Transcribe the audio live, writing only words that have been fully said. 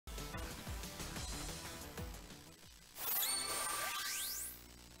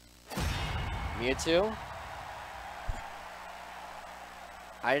Mewtwo.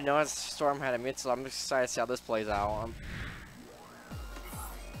 I didn't know Storm had a Mewtwo, so I'm excited to see how this plays out.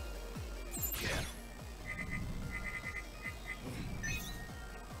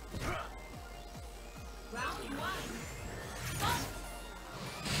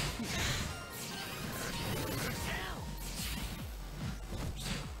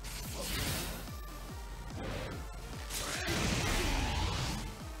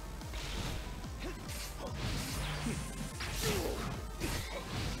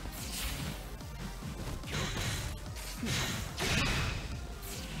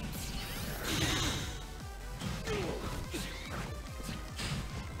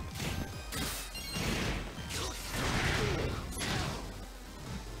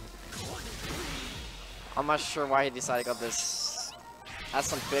 I'm not sure why he decided to go this. That's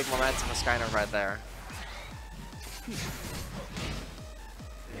some big momentum for Skynerd right there.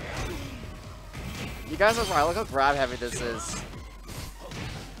 You guys are right, look how grab heavy this is.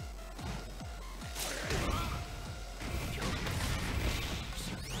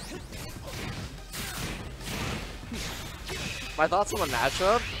 My thoughts on the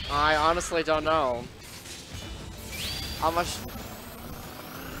matchup? I honestly don't know. How much...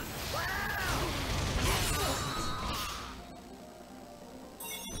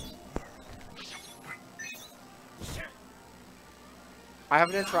 I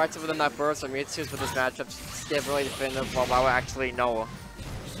haven't interacted with enough birds or Mewtwo's with this matchup to get really definitive what I would actually know.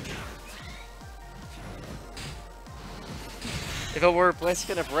 If it were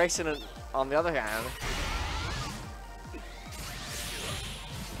Blaziken and Braixen on the other hand.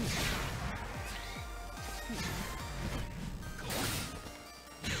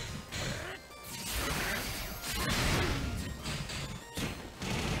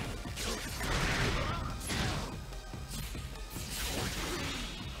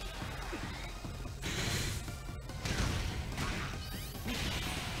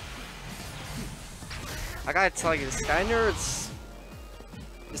 I gotta tell you, Skynerd's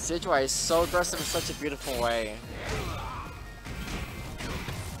Decidueye is so aggressive in such a beautiful way.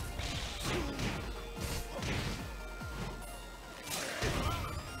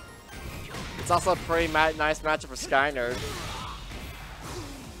 It's also a pretty nice matchup for Skynerd.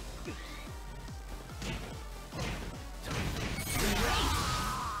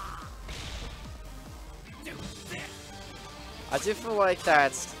 I do feel like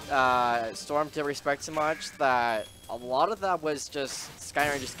that Storm didn't respect too much, that a lot of that was just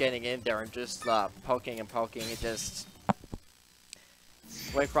Skynerd just getting in there and just poking and just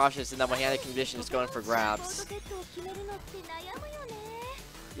wait cautious, and then when he had a condition, just going for grabs.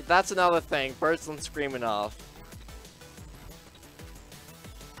 That's another thing, birds don't scream enough.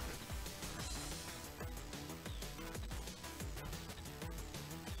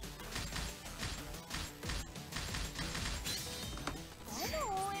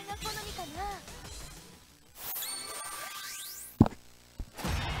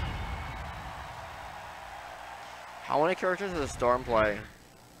 How many characters does Storm play?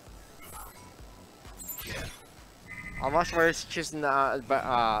 I'm not sure he's choosing my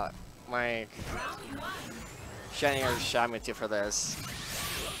Chandelure or Mewtwo for this.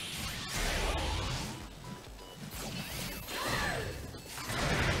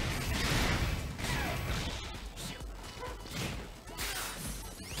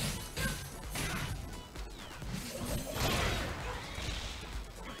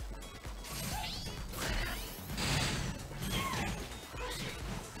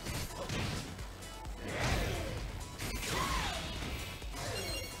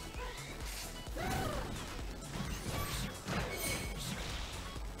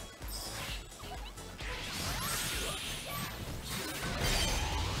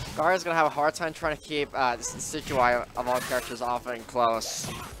 Gardevoir's gonna have a hard time trying to keep Decidueye of all characters off and close.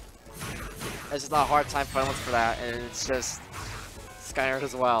 It's just not a hard time finding for that, and it's just Skynerd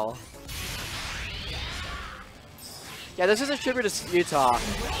as well. Yeah, this is a tribute to Utah.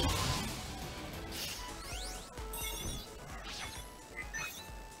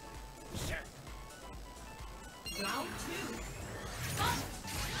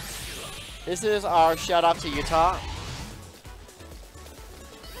 This is our shout out to Utah.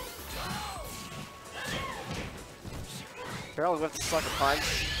 Barely whipped the sucker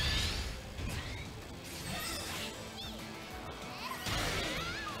punch.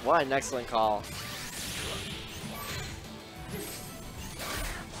 What an excellent call.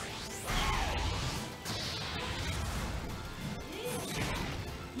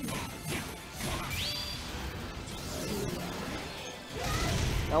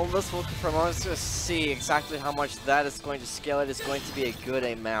 Now this will confirm, let's see exactly how much that is going to scale. It is going to be a good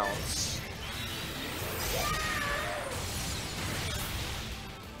amount.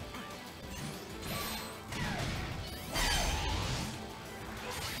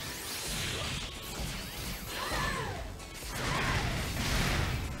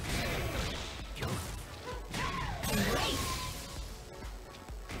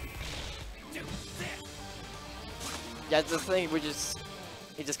 Yeah, the thing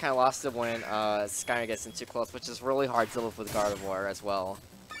he just kind of lost it when Skynerd gets in too close, which is really hard to deal with Gardevoir as well.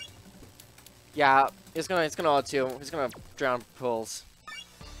 Yeah, it's gonna auto. He's gonna drown pools.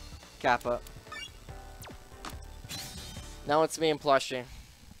 Kappa. Now it's me and Plushie.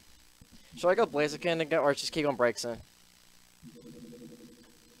 Should I go Blaziken again, or just keep on Braixen?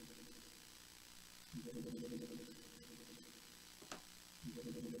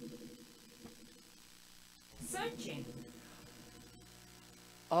 Searching.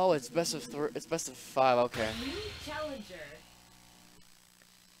 Oh, it's best of it's best of 5. Okay. New challenger.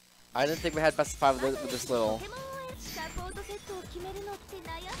 I didn't think we had best of 5 with this little.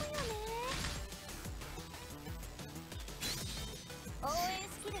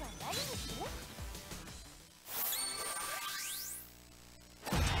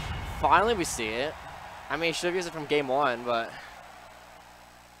 Finally, we see it. I mean, should have used it from game 1, but.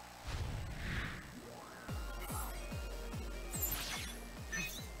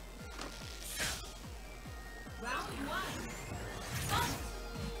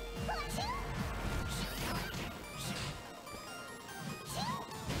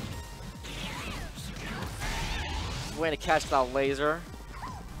 Way to catch that laser.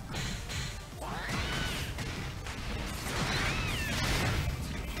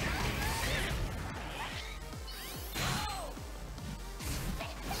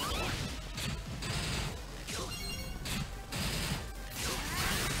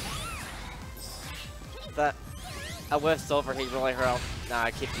 That I whiffed over, he really hurt. Nah, I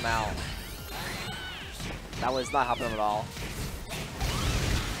keep him out. That was not helping him at all.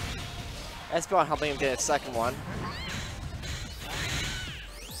 Espeon helping him get a second one.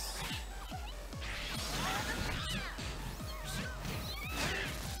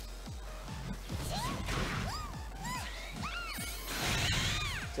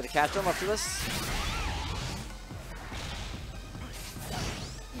 Did it catch him after this?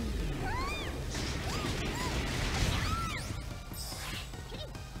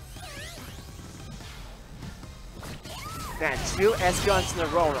 Man, 2 Espeons in a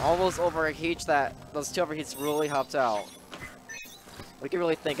row and almost overheats that those 2 overheats really helped out. We can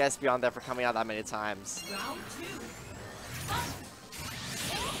really thank Espeon there for coming out that many times. Round 2.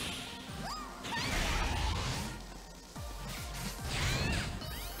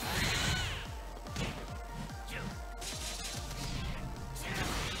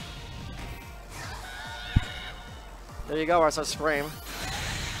 There you go, our Scream.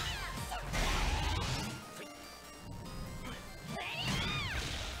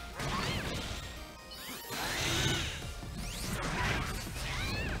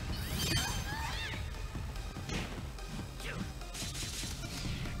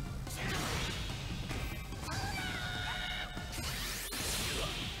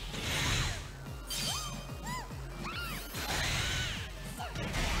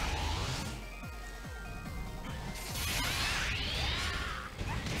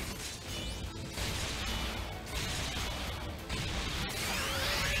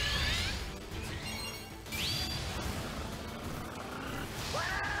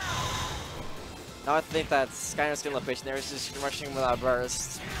 Now I think that Skynerd's getting a little patient there. He's just rushing without a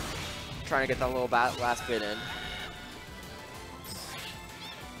burst. Trying to get that little last bit in.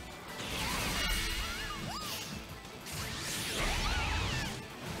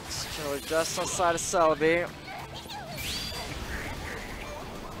 Chandelure just outside of Celebi.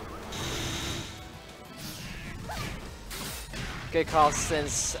 Good call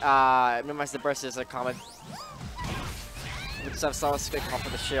since minimize the burst is a common. We just have Solus, good call for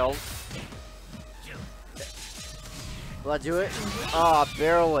the shield. Will I do it? Oh,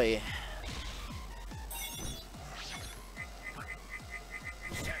 barely.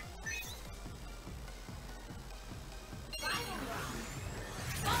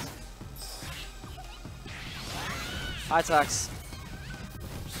 Hi, Tux.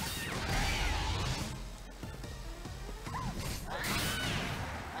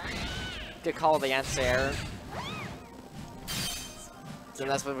 Good call of the answer. So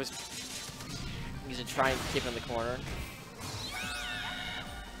that's what was. You should try and keep him in the corner.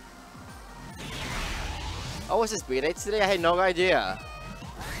 Oh, what's this B8 today? I had no idea.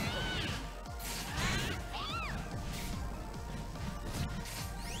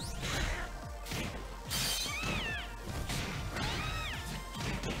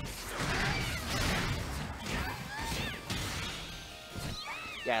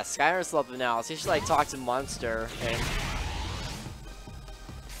 Yeah, Skynerd's loving now. So he should like talk to Monster and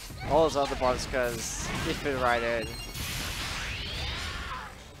all those other bugs because he fit right in.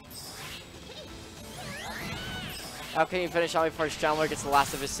 How can you finish out before Chandelure gets the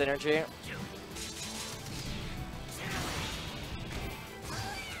last of his synergy?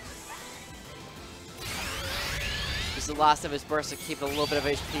 the last of his burst to keep the little bit of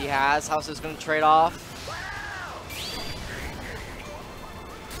HP he has. How's this going to trade off?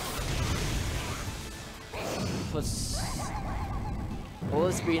 Will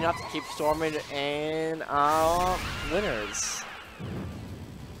this be enough to keep Storming and winners?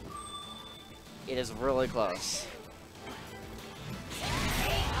 It is really close.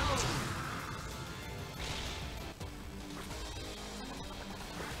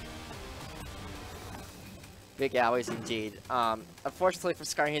 Big owies indeed. Unfortunately for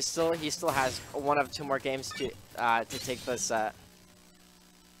Skynerd, he still has one of two more games to take this set.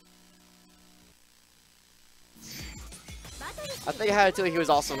 I think I had to. He was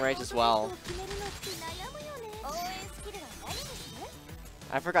also in range as well.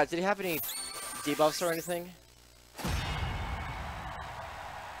 I forgot. Did he have any debuffs or anything?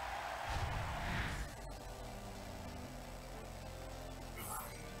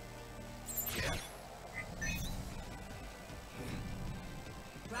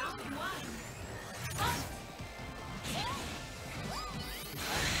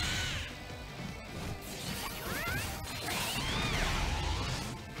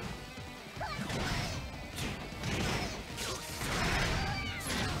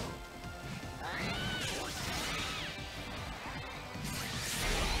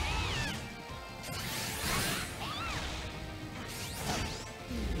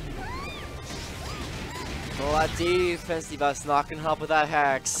 Well, that defense debuff's not gonna help with that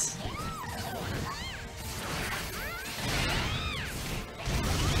Hex.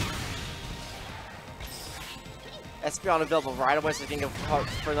 Espeon available right away, so we can go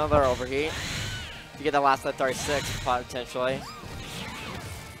for another overheat. To get that last at 36, potentially.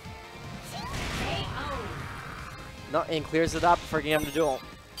 No, and clears it up before getting him to duel.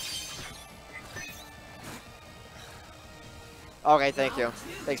 Okay, thank you.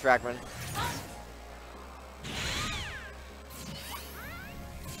 Thanks, Rackman.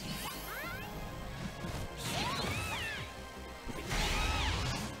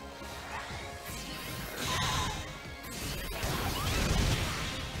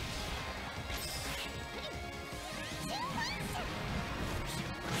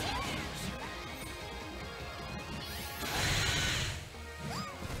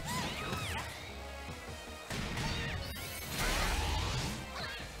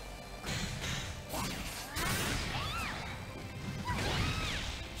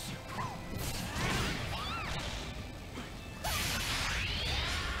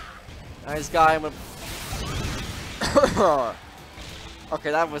 Nice guy.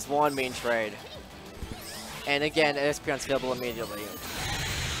 Okay, that was one main trade. And again, Espeon's available immediately.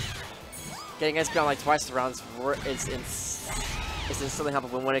 Getting Espeon like twice the rounds is instantly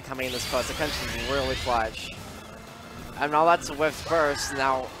helpful when it coming in this close. The country is really clutch. And now that's a Whiff's burst.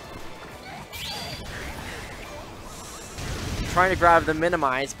 Now trying to grab the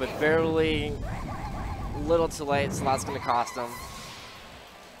minimize, but barely, little too late, so that's going to cost him.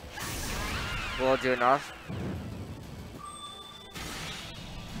 Will it do enough?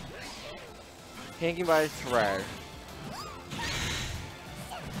 Hanging by a thread.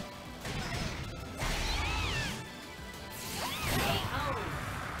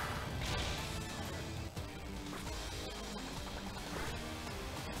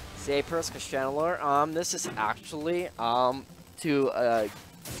 Zapers, Chandelure. This is actually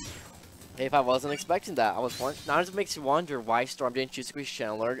if I wasn't expecting that, now it makes you wonder why Storm didn't choose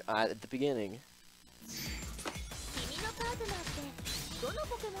Chandelure at the beginning.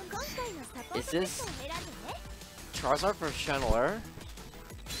 Is this Charizard for Chandelure?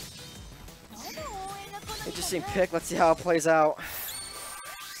 Interesting pick. Let's see how it plays out.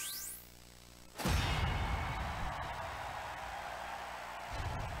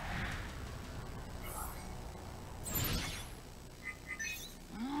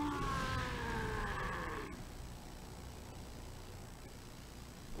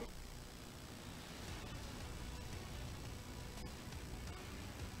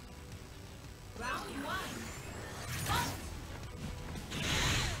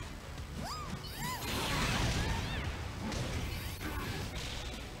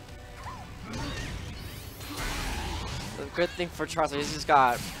 Good thing for Charizard, he's just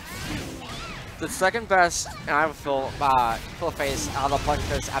got the second best, and I would full face out of the punch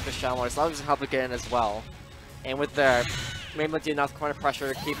face after Chandelure, so that was help get in as well. And with the maybe do enough corner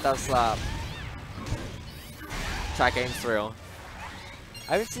pressure to keep those attack games through.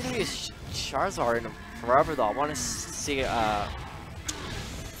 I haven't seen any Charizard in forever though. I want to see yep,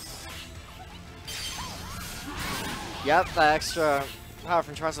 that extra power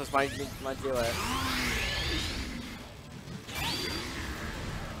from Charizard might do it.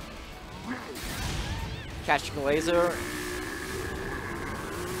 catching a laser.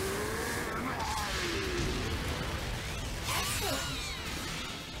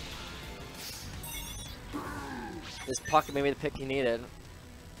 This Pokkén made me the pick he needed.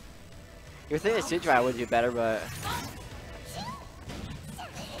 You would think the Decidueye would do better, but...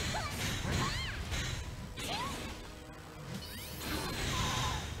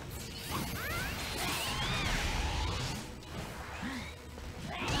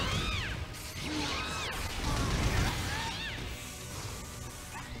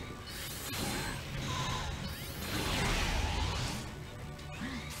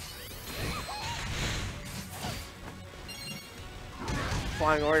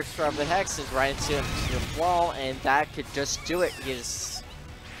 Flying Orchestra of the Hex is right into the wall, and that could just do it. He just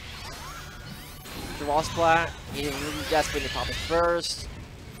the wall splat. He really desperately pop it first.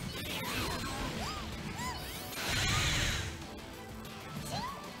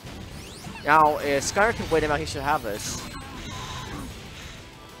 Now, if Skynerd can wait him out, he should have this.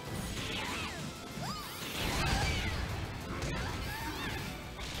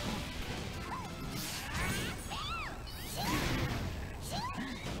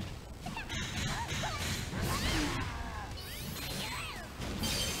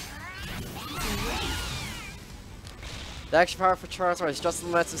 The extra power for Charizard is just the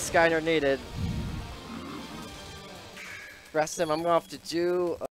limits of Skynerd needed. Rest him, I'm going to have to do